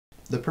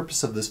The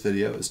purpose of this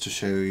video is to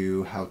show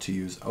you how to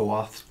use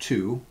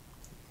OAuth2,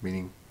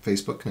 meaning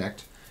Facebook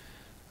Connect,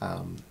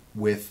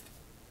 with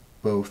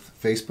both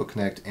Facebook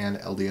Connect and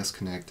LDS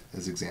Connect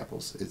as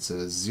examples. It's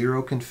a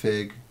zero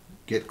config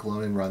git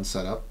clone and run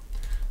setup.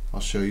 I'll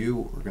show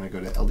you. We're going to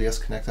go to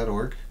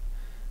ldsconnect.org,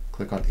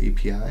 click on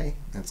API,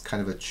 and it's kind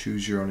of a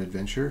choose your own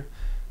adventure.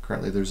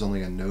 Currently there's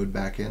only a Node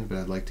backend, but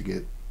I'd like to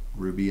get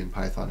Ruby and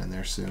Python in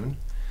there soon.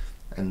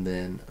 And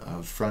then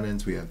front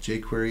ends we have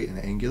jQuery and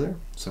Angular.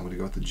 So I'm going to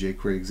go with the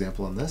jQuery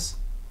example on this.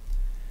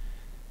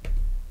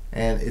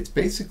 And it's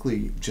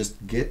basically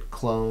just git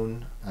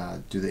clone,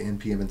 do the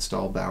npm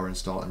install, bower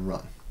install, and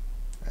run.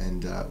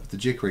 And with the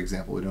jQuery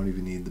example, we don't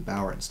even need the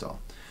bower install.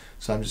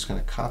 So I'm just going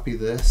to copy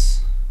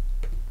this,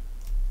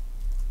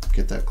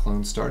 get that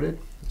clone started.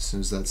 As soon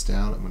as that's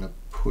down, I'm going to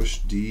push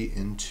D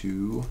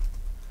into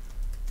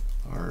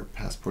our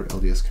Passport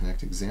LDS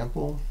Connect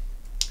example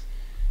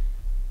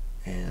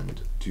and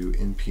do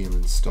npm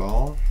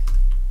install.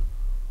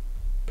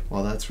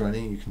 While that's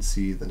running, you can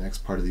see the next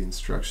part of the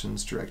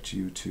instructions direct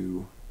you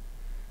to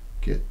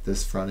get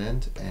this front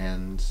end.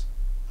 And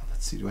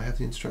let's see, do I have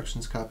the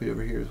instructions copied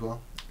over here as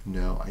well?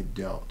 No, I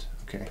don't.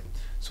 Okay,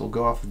 so we'll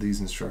go off of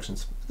these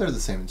instructions. They're the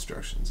same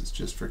instructions. It's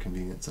just for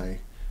convenience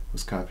I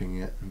was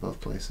copying it in both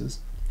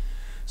places.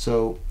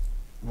 So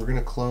we're going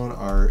to clone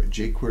our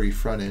jQuery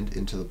front end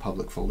into the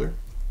public folder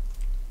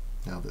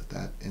now that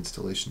that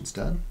installation's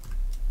done.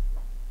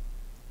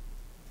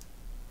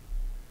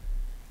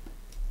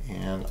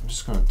 And I'm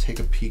just going to take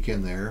a peek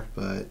in there,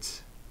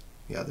 but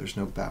yeah, there's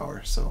no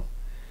bower, so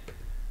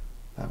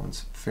that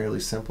one's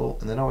fairly simple.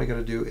 And then all we got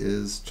to do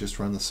is just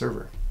run the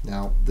server.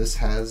 Now this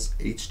has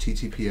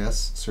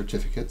HTTPS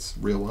certificates,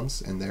 real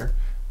ones, in there.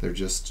 They're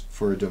just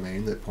for a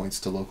domain that points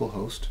to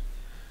localhost.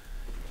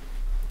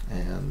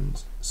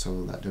 And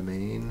so that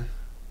domain,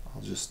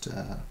 I'll just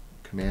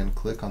command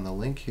click on the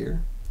link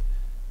here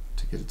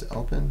to get it to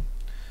open.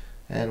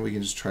 And we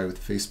can just try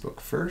with Facebook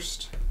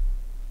first.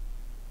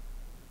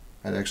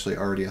 I'd actually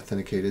already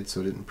authenticated,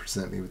 so it didn't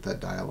present me with that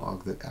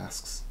dialog that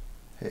asks,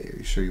 hey, are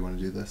you sure you want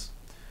to do this?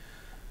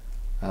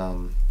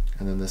 And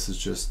then this is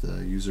just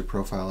the user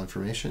profile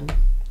information.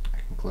 I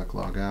can click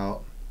log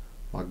out,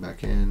 log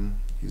back in,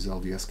 use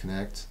LDS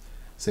Connect.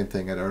 Same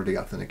thing, I'd already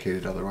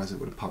authenticated, otherwise it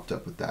would have popped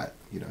up with that.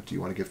 You know, do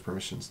you want to give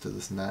permissions to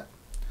this and that?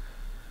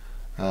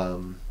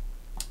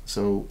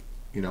 So,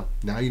 you know,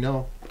 now you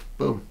know,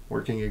 boom,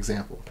 working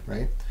example,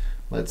 right?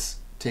 Let's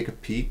take a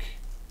peek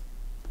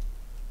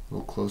a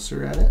little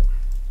closer at it.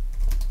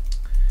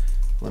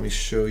 Let me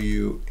show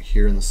you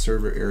here in the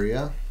server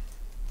area.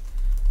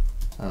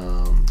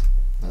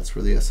 That's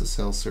where the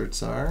SSL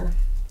certs are.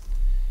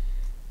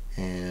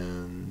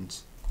 And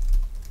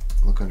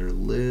look under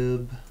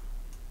lib.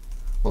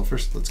 Well,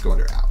 first let's go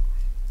under app.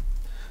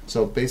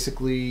 So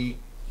basically,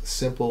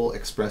 simple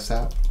Express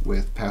app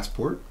with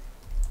Passport.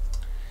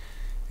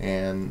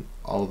 And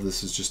all of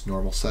this is just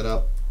normal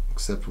setup,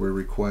 except we're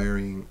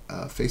requiring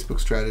a Facebook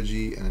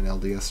strategy and an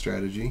LDS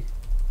strategy.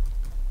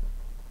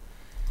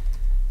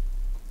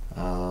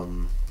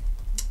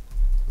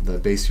 The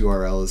base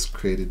URL is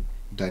created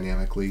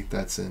dynamically.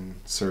 That's in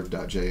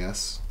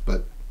serve.js,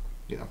 but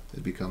you know,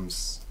 it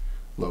becomes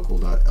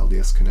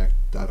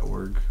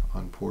local.ldsconnect.org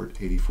on port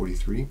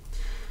 8043.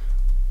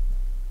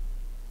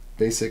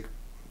 Basic,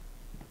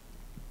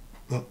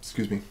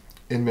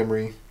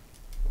 in-memory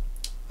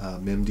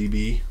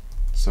memdb,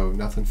 so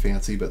nothing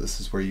fancy, but this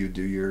is where you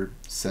do your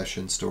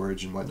session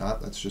storage and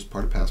whatnot. That's just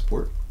part of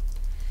Passport.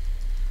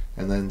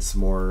 And then some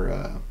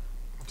more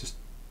just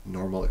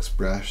normal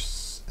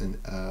Express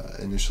and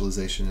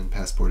initialization and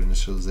Passport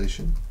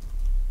initialization.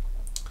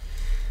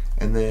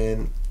 And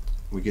then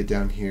we get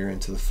down here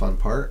into the fun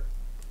part,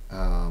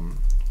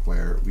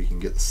 where we can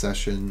get the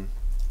session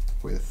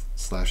with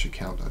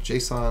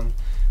 /account.json.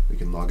 We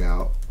can log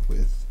out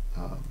with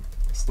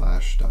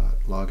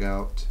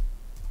 /logout.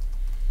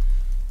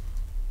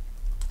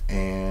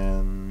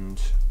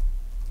 And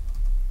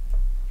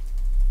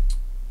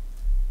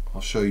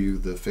I'll show you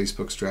the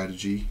Facebook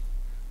strategy,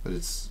 but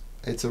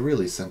it's a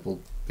really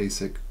simple,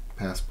 basic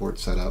Passport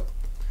setup.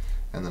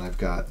 And then I've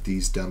got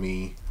these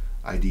dummy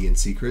ID and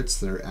secrets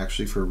that are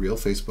actually for a real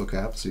Facebook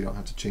app, so you don't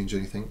have to change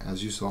anything,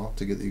 as you saw,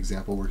 to get the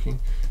example working.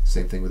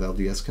 Same thing with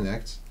LDS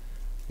Connect.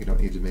 You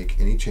don't need to make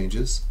any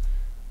changes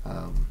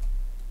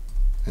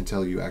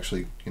until you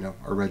actually, you know,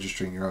 are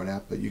registering your own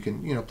app. But you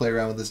can, you know, play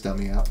around with this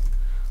dummy app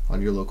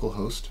on your local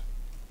host.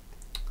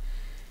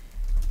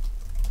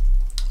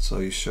 So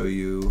you show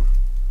you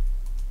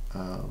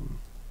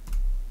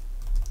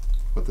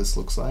what this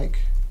looks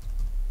like.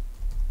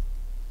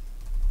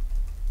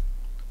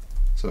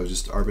 So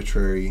just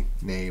arbitrary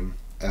name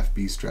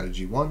FB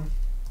strategy 1,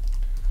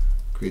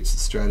 creates the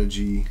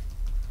strategy,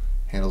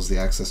 handles the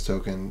access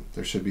token.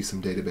 There should be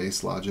some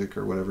database logic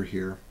or whatever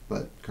here,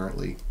 but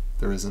currently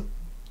there isn't.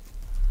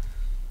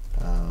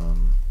 I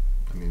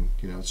mean,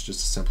 you know, it's just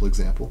a simple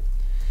example.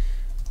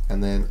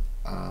 And then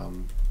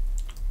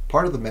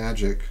part of the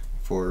magic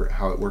for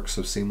how it works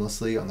so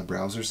seamlessly on the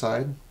browser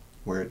side,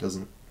 where it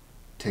doesn't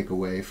take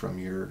away from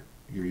your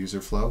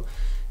user flow,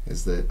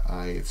 is that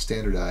I've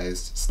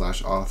standardized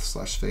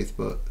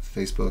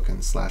 /auth/Facebook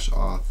and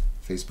 /auth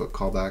Facebook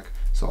callback.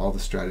 So all the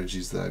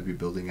strategies that I'd be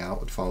building out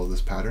would follow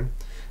this pattern.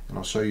 And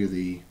I'll show you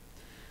the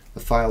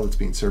file that's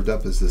being served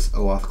up is this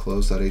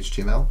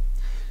OAuth_close.html,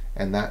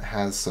 and that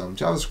has some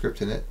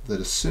JavaScript in it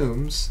that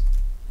assumes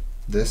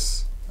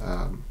this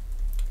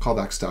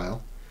callback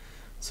style.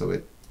 So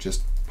it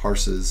just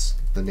parses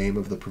the name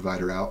of the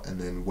provider out, and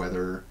then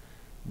whether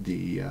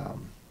the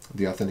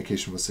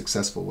authentication was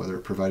successful, whether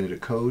it provided a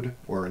code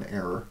or an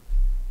error,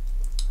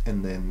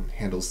 and then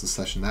handles the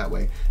session that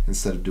way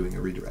instead of doing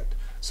a redirect.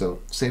 So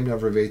same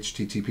number of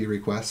HTTP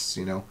requests,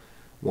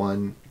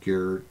 one,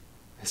 you're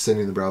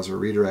sending the browser a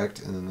redirect,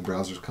 and then the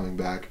browser's coming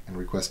back and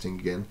requesting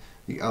again.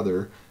 The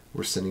other,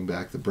 we're sending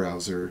back the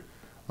browser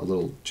a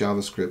little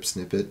JavaScript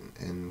snippet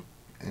and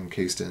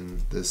encased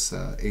in this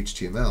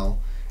HTML,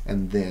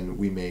 and then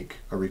we make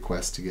a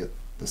request to get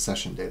the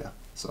session data.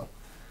 So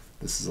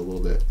this is a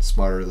little bit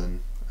smarter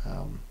than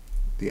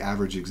the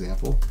average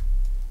example.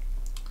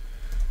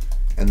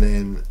 And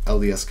then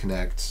LDS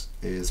Connect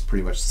is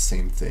pretty much the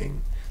same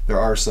thing. There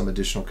are some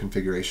additional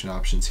configuration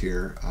options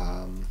here.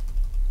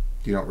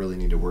 You don't really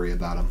need to worry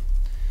about them.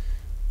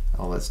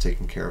 All that's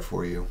taken care of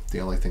for you. The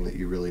only thing that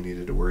you really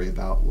needed to worry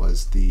about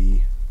was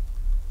the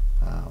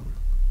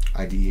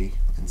ID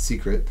and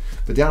secret.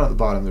 But down at the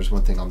bottom, there's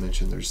one thing I'll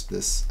mention. There's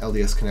this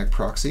LDS Connect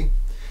proxy,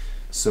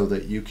 so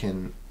that you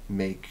can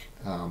make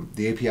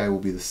the API will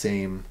be the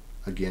same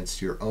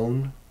against your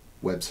own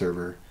web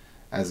server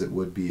as it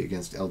would be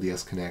against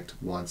LDS Connect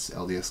once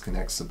LDS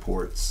Connect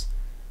supports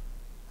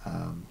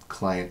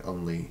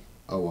client-only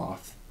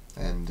OAuth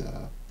and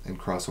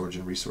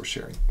cross-origin resource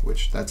sharing,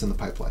 which that's in the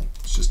pipeline.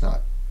 It's just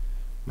not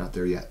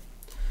there yet.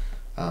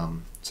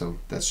 So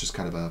that's just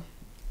kind of a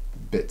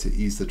bit to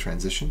ease the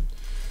transition.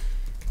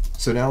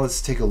 So now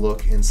let's take a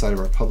look inside of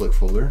our public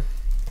folder.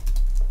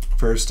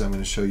 First, I'm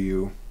going to show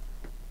you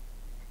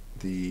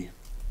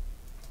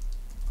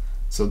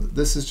so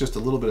this is just a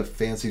little bit of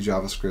fancy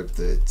JavaScript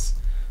that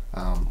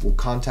will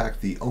contact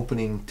the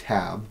opening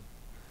tab.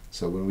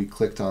 So when we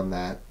clicked on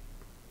that,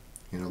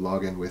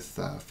 log in with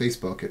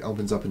Facebook, it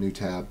opens up a new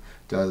tab,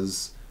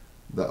 does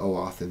the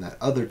OAuth in that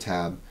other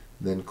tab,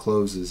 then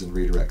closes and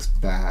redirects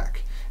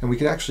back. And we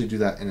could actually do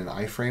that in an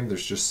iframe.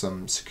 There's just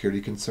some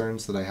security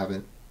concerns that I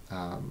haven't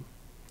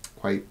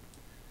quite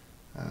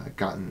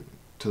gotten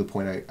to the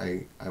point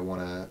I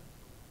want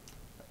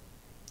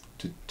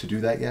to do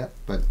that yet,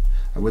 but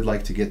I would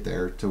like to get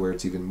there to where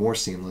it's even more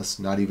seamless,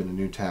 not even a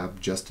new tab,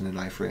 just in an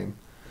iframe.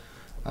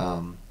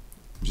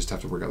 Just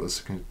have to work out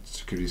those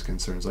security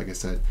concerns, like I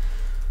said.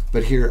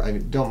 But here, I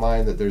don't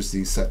mind that there's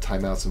these set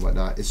timeouts and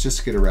whatnot. It's just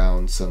to get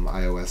around some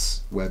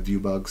iOS web view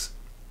bugs.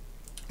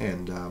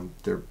 And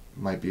there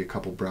might be a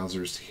couple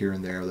browsers here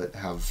and there that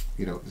have,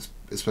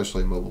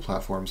 especially mobile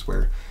platforms,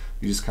 where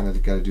you just kind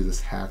of got to do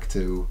this hack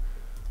to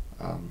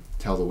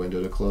tell the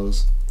window to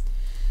close.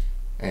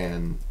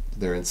 And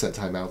they're in set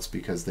timeouts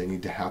because they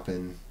need to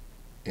happen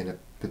in a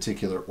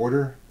particular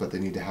order, but they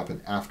need to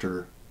happen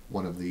after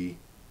one of the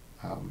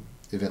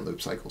event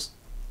loop cycles.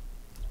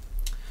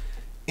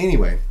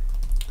 Anyway,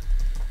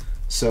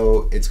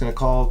 so it's going to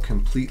call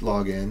complete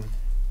login,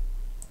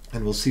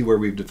 and we'll see where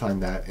we've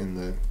defined that in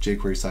the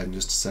jQuery side in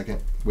just a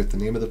second, with the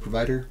name of the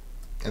provider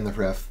and the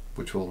ref,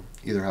 which will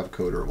either have a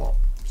code or it won't.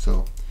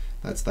 So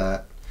that's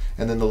that.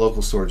 And then the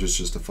local storage is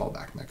just a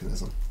fallback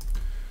mechanism.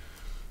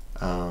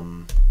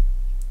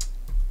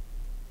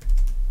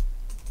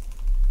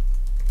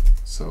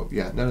 So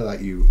yeah, none of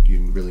that you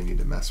really need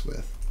to mess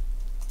with.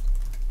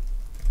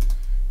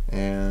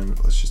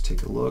 And let's just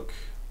take a look.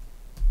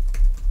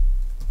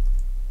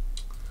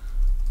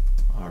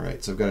 All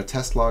right, so I've got a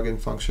test login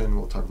function.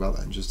 We'll talk about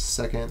that in just a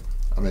second.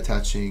 I'm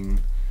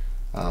attaching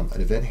an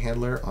event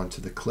handler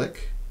onto the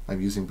click. I'm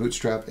using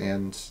Bootstrap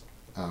and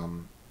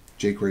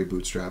jQuery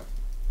Bootstrap,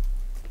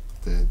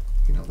 the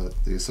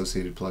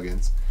associated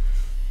plugins.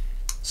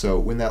 So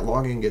when that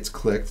login gets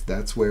clicked,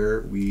 that's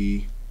where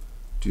we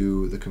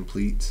do the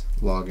complete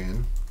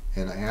login.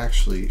 And I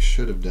actually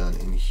should have done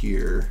in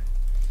here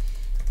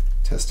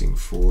testing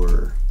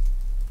for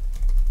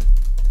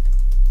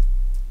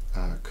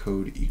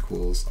code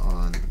equals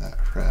on that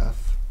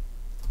ref.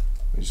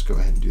 Let me just go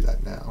ahead and do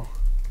that now.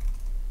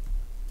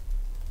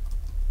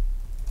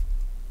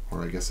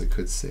 Or I guess I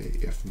could say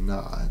if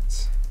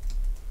not,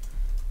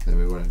 then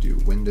we want to do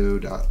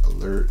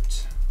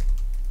window.alert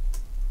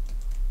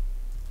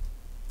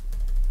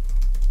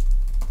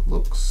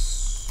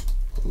looks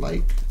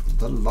like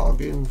the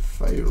login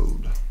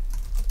failed.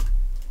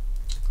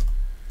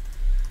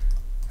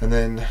 And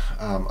then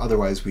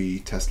otherwise we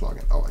test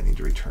login. Oh, I need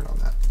to return on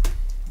that.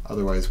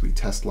 Otherwise we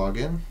test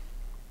login.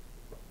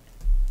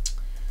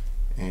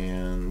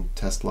 And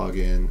test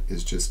login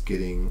is just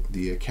getting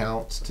the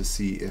account to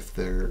see if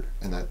there,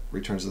 and that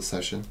returns the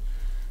session.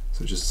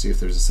 So just see if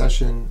there's a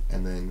session,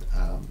 and then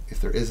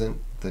if there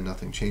isn't, then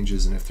nothing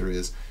changes, and if there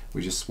is,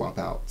 we just swap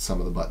out some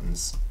of the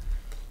buttons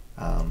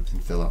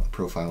and fill out the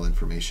profile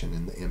information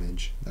in the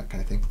image, that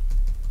kind of thing.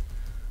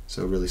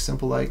 So really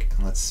simple like,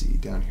 and let's see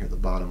down here at the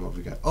bottom what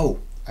we got. Oh,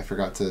 I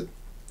forgot to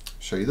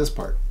show you this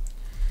part.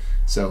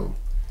 So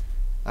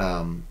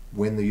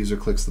when the user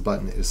clicks the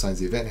button, it assigns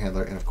the event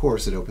handler, and of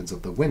course it opens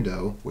up the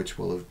window, which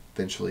will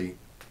eventually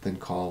then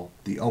call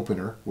the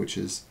opener, which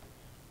is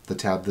the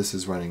tab this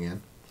is running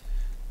in,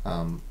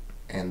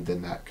 and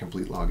then that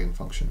complete login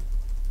function.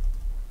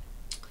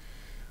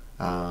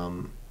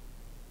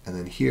 And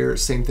then here,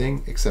 same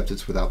thing, except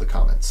it's without the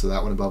comments. So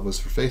that one above was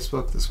for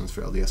Facebook, this one's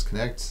for LDS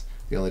Connect.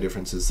 The only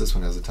difference is this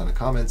one has a ton of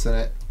comments in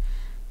it.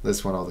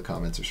 This one, all the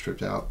comments are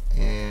stripped out.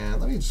 And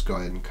let me just go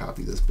ahead and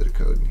copy this bit of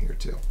code in here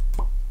too.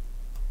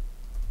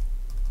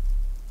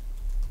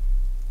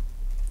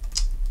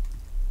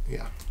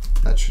 Yeah,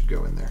 that should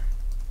go in there.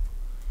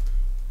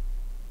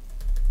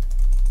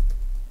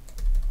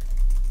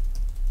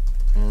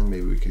 And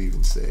maybe we could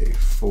even say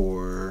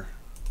for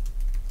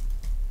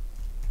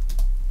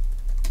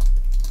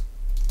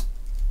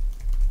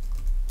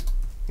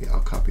I'll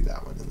copy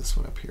that one and this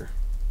one up here.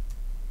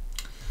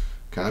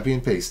 Copy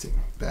and pasting,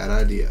 bad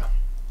idea.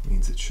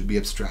 Means it should be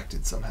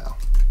abstracted somehow.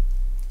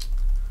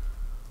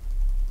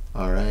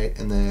 Alright,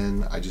 and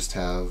then I just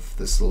have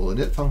this little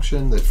init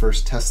function that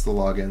first tests the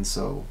login,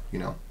 so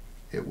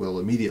it will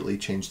immediately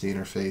change the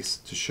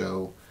interface to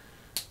show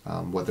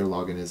what their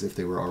login is if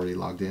they were already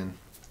logged in.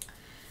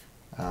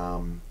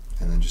 And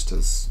then just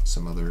does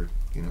some other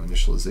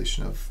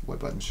initialization of what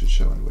buttons should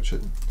show and what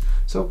shouldn't.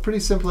 So pretty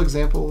simple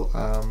example.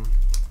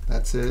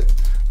 That's it.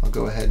 I'll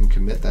go ahead and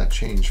commit that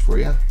change for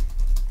you.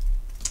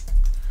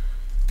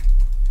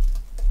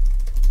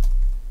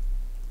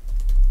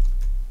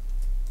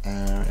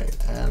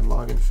 Alright, add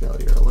login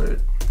failure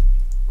alert.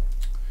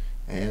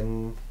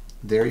 And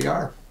there you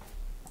are.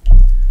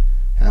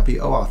 Happy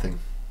OAuthing.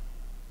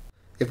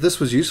 If this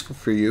was useful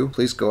for you,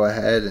 please go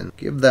ahead and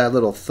give that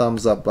little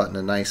thumbs up button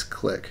a nice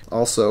click.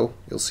 Also,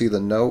 you'll see the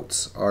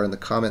notes are in the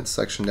comments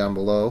section down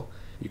below.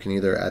 You can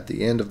either at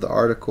the end of the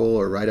article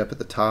or right up at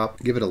the top.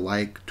 Give it a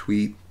like,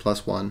 tweet,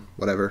 +1,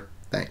 whatever.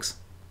 Thanks.